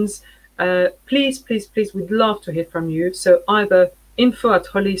questions, please, we'd love to hear from you. So either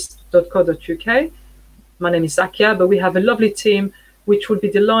info@holist.co.uk. My name is Jacquier, but we have a lovely team which would be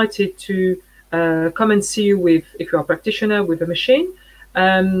delighted to come and see you if you're a practitioner with a machine,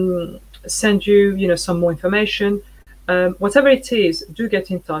 send you some more information. Whatever it is, do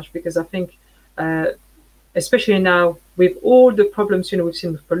get in touch, because I think especially now with all the problems we've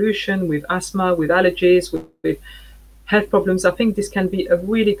seen with pollution, with asthma, with allergies, with health problems, I think this can be a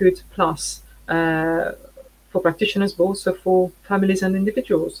really good plus for practitioners, but also for families and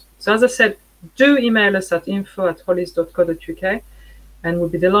individuals. So as I said, do email us at info@holist.co.uk, and we'll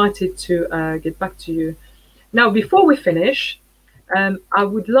be delighted to get back to you. Now, before we finish, I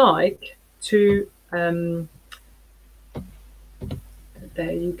would like to, there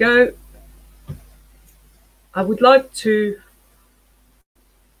you go. I would like to,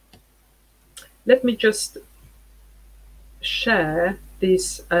 let me just share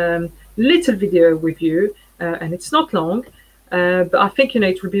this little video with you, and it's not long, but I think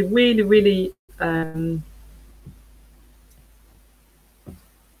it will be really, really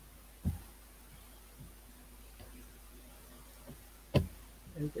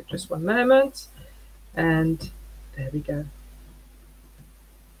just one moment, and there we go.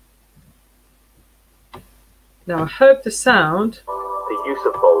 Now I hope the sound. The use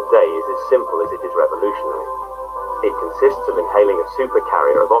of Boulder is as simple as it is revolutionary. It consists of inhaling a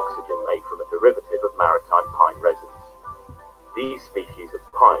supercarrier of oxygen made from a derivative of maritime pine resins. These species of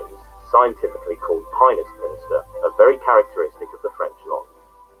pines, scientifically called Pinus sinister, are very characteristic of the French long.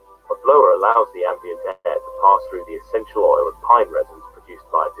 A blower allows the ambient air to pass through the essential oil of pine resins produced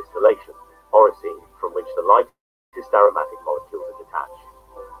by distillation, orosine, from which the lightest aromatic molecules are detached.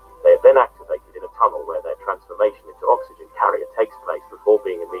 They are then activated in a tunnel where their transformation into oxygen carrier takes place before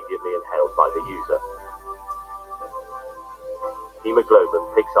being immediately inhaled by the user. Hemoglobin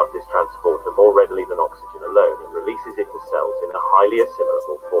picks up this transporter more readily than oxygen alone and releases it to cells in a highly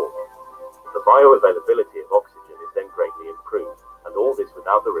assimilable form. The bioavailability of oxygen is then greatly improved, and all this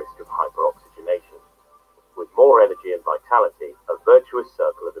without the risk of hyperoxygenation. With more energy and vitality, a virtuous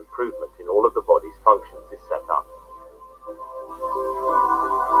circle of improvement in all of the body's functions is set up.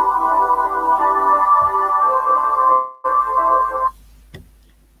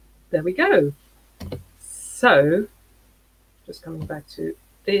 There we go. So, just coming back to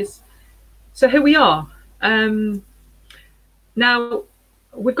this. So here we are. Now,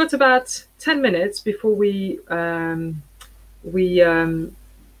 we've got about 10 minutes before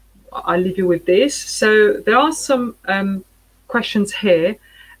I'll leave you with this. So there are some questions here.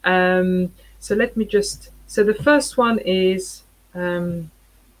 So let me just, so the first one is,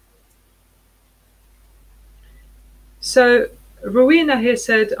 so Rowena here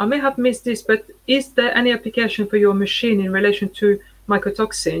said, I may have missed this, but is there any application for your machine in relation to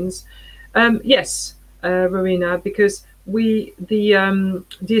mycotoxins? Yes, Rowena, because the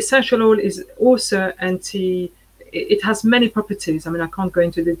essential oil is also it has many properties. I mean, I can't go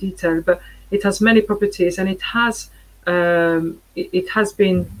into the detail, but it has many properties, and it has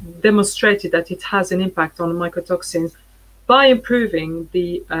been demonstrated that it has an impact on mycotoxins by improving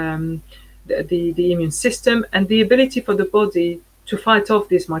the immune system and the ability for the body to fight off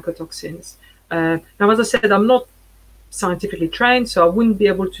these mycotoxins. Now, as I said, I'm not scientifically trained, so I wouldn't be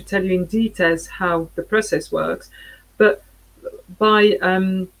able to tell you in details how the process works. But by,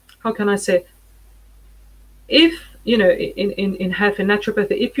 how can I say, if, you know, in health and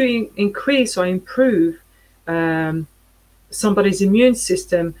naturopathy, if you increase or improve somebody's immune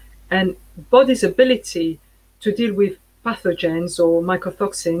system and body's ability to deal with pathogens or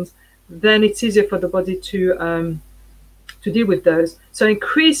mycotoxins, then it's easier for the body to deal with those. So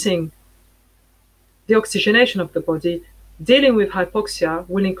increasing the oxygenation of the body, dealing with hypoxia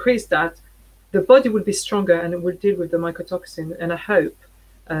will increase that. The body will be stronger and it will deal with the mycotoxin. And I hope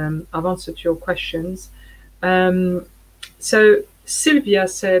I've answered your questions. So Sylvia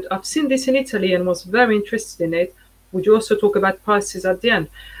said, I've seen this in Italy and was very interested in it. Would you also talk about prices at the end?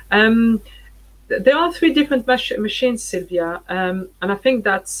 There are 3 different machines, Sylvia, and I think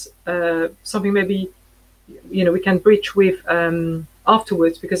that's something maybe, you know, we can breach with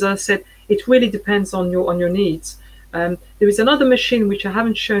afterwards, because as I said, it really depends on your needs. There is another machine which I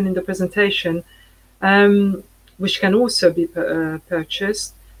haven't shown in the presentation, which can also be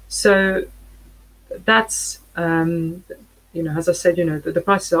purchased. So that's, you know, as I said, you know, the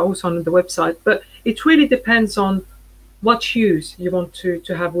prices are also on the website, but it really depends on what use you want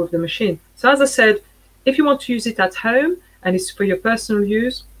to have with the machine. So as I said, if you want to use it at home and it's for your personal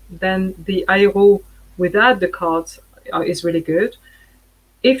use, then the Aero without the cards is really good.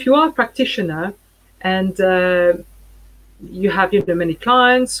 If you are a practitioner and you have, you know, many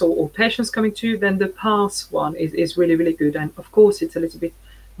clients or patients coming to you, then the Pass one is really, really good. And of course, it's a little bit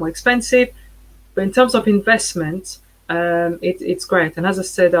more expensive, but in terms of investment, it's great. And as I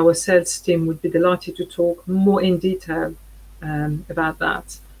said, our sales team would be delighted to talk more in detail about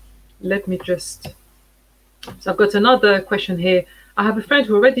that. Let me just, so I've got another question here. I have a friend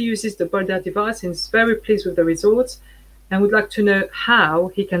who already uses the Bolder device and is very pleased with the results and would like to know how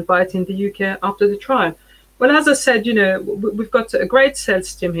he can buy it in the UK after the trial. Well, as I said, you know, we've got a great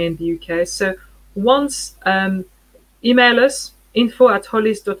sales team here in the UK. So once, email us,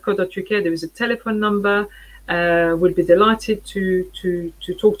 info@hollis.co.uk. There is a telephone number. We'll be delighted to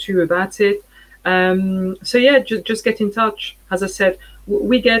talk to you about it. So yeah, just get in touch. As I said,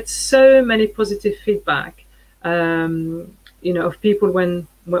 we get so many positive feedback, you know, of people when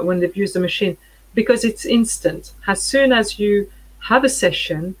they've used the machine, because it's instant. As soon as you have a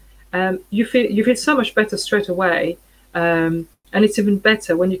session, you feel so much better straight away, and it's even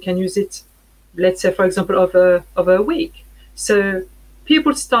better when you can use it, let's say, for example, over a week. So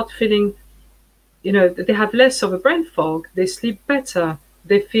people start feeling, you know, they have less of a brain fog, they sleep better,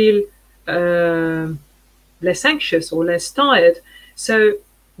 they feel less anxious or less tired. So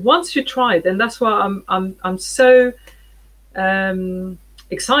once you try it, and that's why I'm so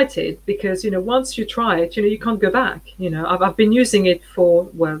excited, because, you know, once you try it, you know, you can't go back. You know, I've been using it for,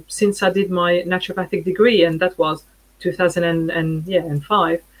 well, since I did my naturopathic degree, and that was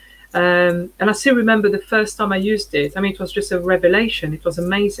 2005. And I still remember the first time I used it. I mean, it was just a revelation. It was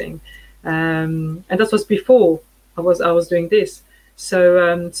amazing. And that was before I was doing this.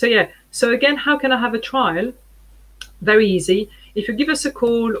 So yeah. So again, how can I have a trial? Very easy. if you give us a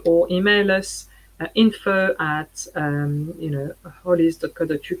call or email us, info at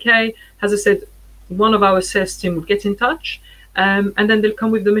hollis.co.uk. As I said, one of our sales team will get in touch, and then they'll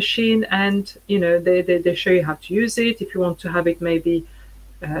come with the machine, and they show you how to use it. If you want to have it maybe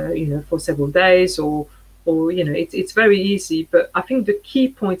for several days, or it's very easy. But I think the key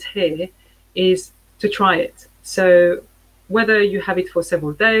point here is to try it. So whether you have it for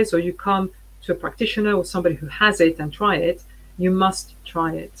several days or you come to a practitioner or somebody who has it and try it, you must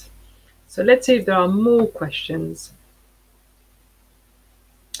try it. So let's see if there are more questions.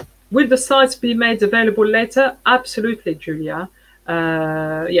 Will the slides be made available later? Absolutely, Julia.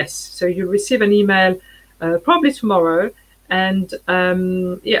 Yes, so you'll receive an email probably tomorrow, and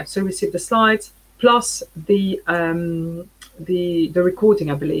so receive the slides plus the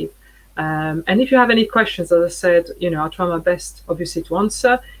recording, I believe. And if you have any questions, as I said, I'll try my best, obviously, to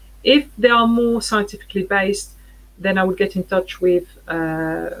answer. If they are more scientifically based, then I will get in touch with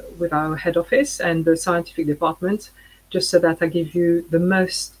our head office and the scientific department, just so that I give you the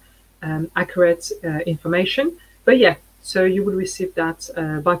most accurate information. But yeah, so you will receive that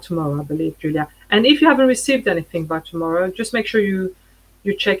by tomorrow, I believe, Julia. And if you haven't received anything by tomorrow, just make sure you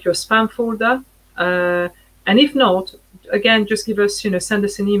check your spam folder. And if not, again, just give us, send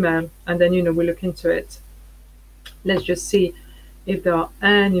us an email, and then, we'll look into it. Let's just see if there are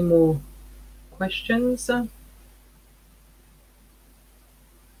any more questions.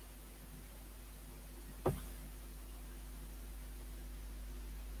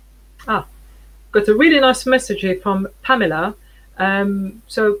 Got a really nice message here from Pamela.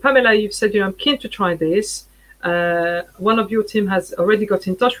 So Pamela, you've said, I'm keen to try this. One of your team has already got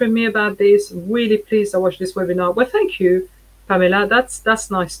in touch with me about this. Really pleased I watched this webinar. Well, thank you, Pamela. That's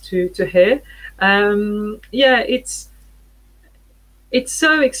nice to hear. Yeah, it's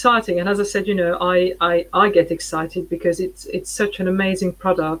so exciting. And as I said, I get excited because it's such an amazing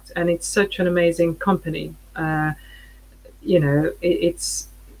product, and it's such an amazing company.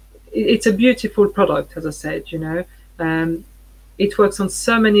 It's a beautiful product, as I said. It works on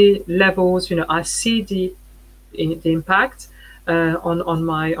so many levels. I see the impact on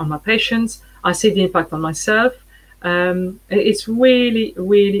my patients. I see the impact on myself. It's really,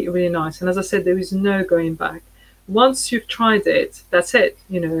 really, really nice. And as I said, there is no going back. Once you've tried it, that's it.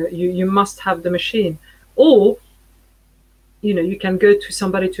 You must have the machine, or you can go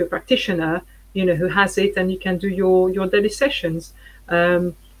to a practitioner who has it, and you can do your daily sessions.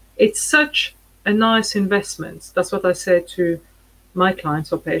 It's such a nice investment. That's what I say to my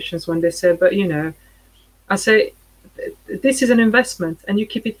clients or patients when they say, but I say, this is an investment, and you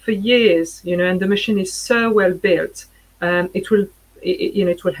keep it for years, and the machine is so well built. It will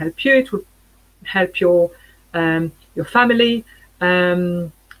help you. It will help your family.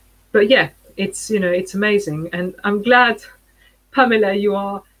 But yeah, it's amazing, and I'm glad, Pamela, you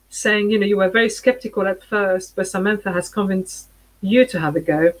are saying, you were very skeptical at first, but Samantha has convinced you to have a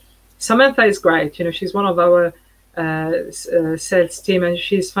go. Samantha is great. She's one of our sales team, and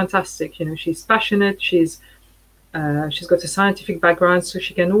she's fantastic. She's passionate. She's got a scientific background, so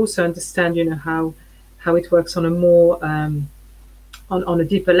she can also understand, how it works on a more on a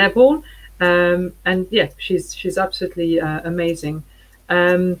deeper level. And yeah, she's absolutely amazing.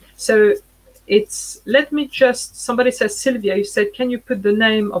 So let me just, somebody says, Sylvia, you said, can you put the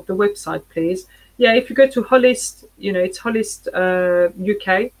name of the website, please? Yeah, if you go to Hollist, it's Hollist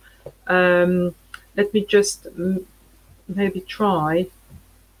UK. Let me just maybe try.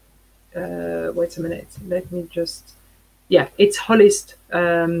 Wait a minute. Let me just. Yeah, it's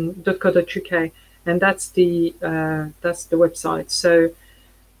hollist.co.uk, and that's the website. So,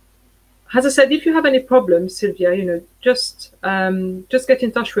 as I said, if you have any problems, Sylvia, just get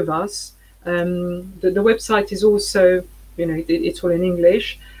in touch with us. The website is also, it's all in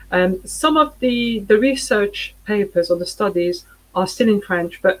English. Some of the research papers or the studies are still in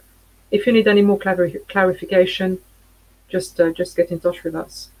French, but if you need any more clarification, just get in touch with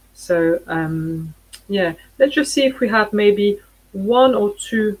us. So yeah, let's just see if we have maybe one or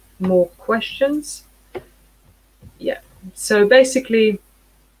two more questions. Yeah, so basically,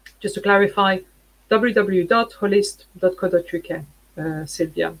 just to clarify, www.hollist.co.uk,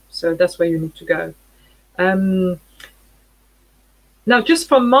 Sylvia. So that's where you need to go. Now, just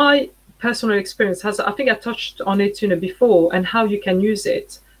from my personal experience, I think I touched on it, before, and how you can use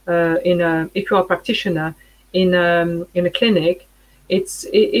it if you are a practitioner in a clinic. It's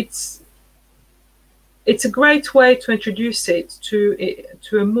a great way to introduce it to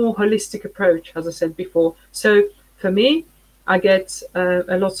a more holistic approach, as I said before. So for me, I get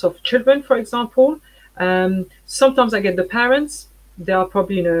a lot of children, for example. Sometimes I get the parents. They are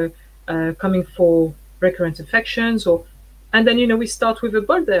probably coming for recurrent infections, or And then, we start with a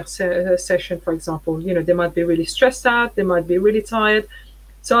Boulder session, for example. They might be really stressed out, they might be really tired.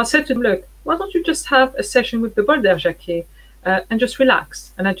 So I said to them, look, why don't you just have a session with the Boulder, Jacquier, and just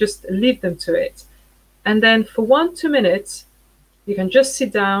relax, and I just leave them to it. And then for 1-2 minutes, you can just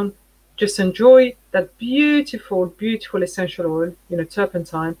sit down, just enjoy that beautiful, beautiful essential oil,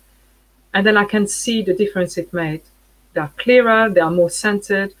 turpentine. And then I can see the difference it made. They are clearer, they are more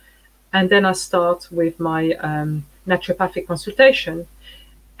centered. And then I start with my naturopathic consultation.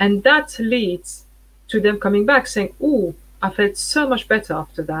 And that leads to them coming back saying, oh, I felt so much better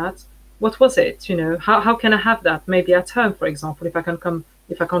after that. What was it? How can I have that? Maybe at home, for example, if I can't come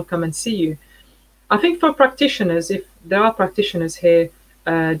and see you. I think for practitioners, if there are practitioners here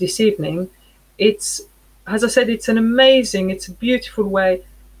this evening, it's, as I said, it's a beautiful way,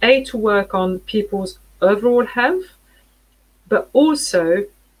 to work on people's overall health, but also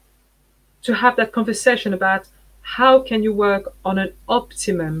to have that conversation about how can you work on an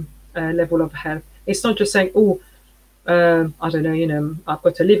optimum level of health. It's not just saying, oh, I don't know, I've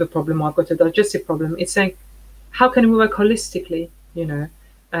got a liver problem or I've got a digestive problem. It's saying, how can we work holistically, and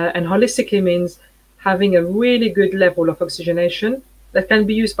holistically means having a really good level of oxygenation that can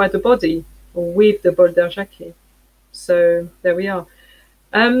be used by the body with the Boulder Jacquier. So there we are.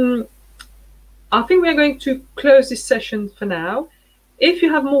 I think we are going to close this session for now. If you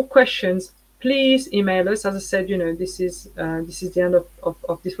have more questions, please email us. As I said, this is the end of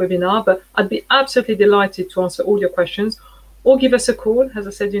this webinar, but I'd be absolutely delighted to answer all your questions, or give us a call. As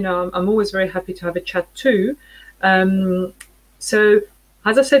I said, I'm always very happy to have a chat too. So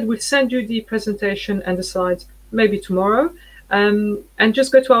as I said, we'll send you the presentation and the slides maybe tomorrow. And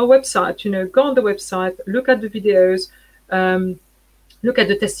just go to our website, go on the website, look at the videos, look at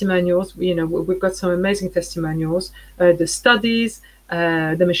the testimonials. We've got some amazing testimonials, the studies,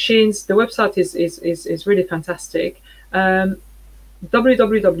 the machines. The website is really fantastic.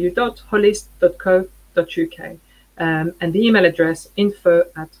 www.holist.co.uk, and the email address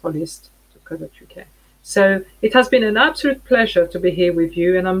info@holist.co.uk. So it has been an absolute pleasure to be here with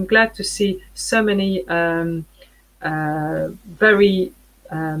you, and I'm glad to see so many very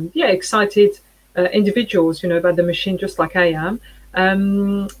excited individuals, about the machine, just like I am.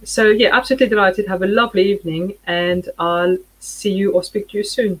 So yeah, absolutely delighted. Have a lovely evening, and I'll see you or speak to you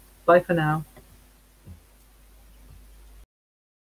soon. Bye for now.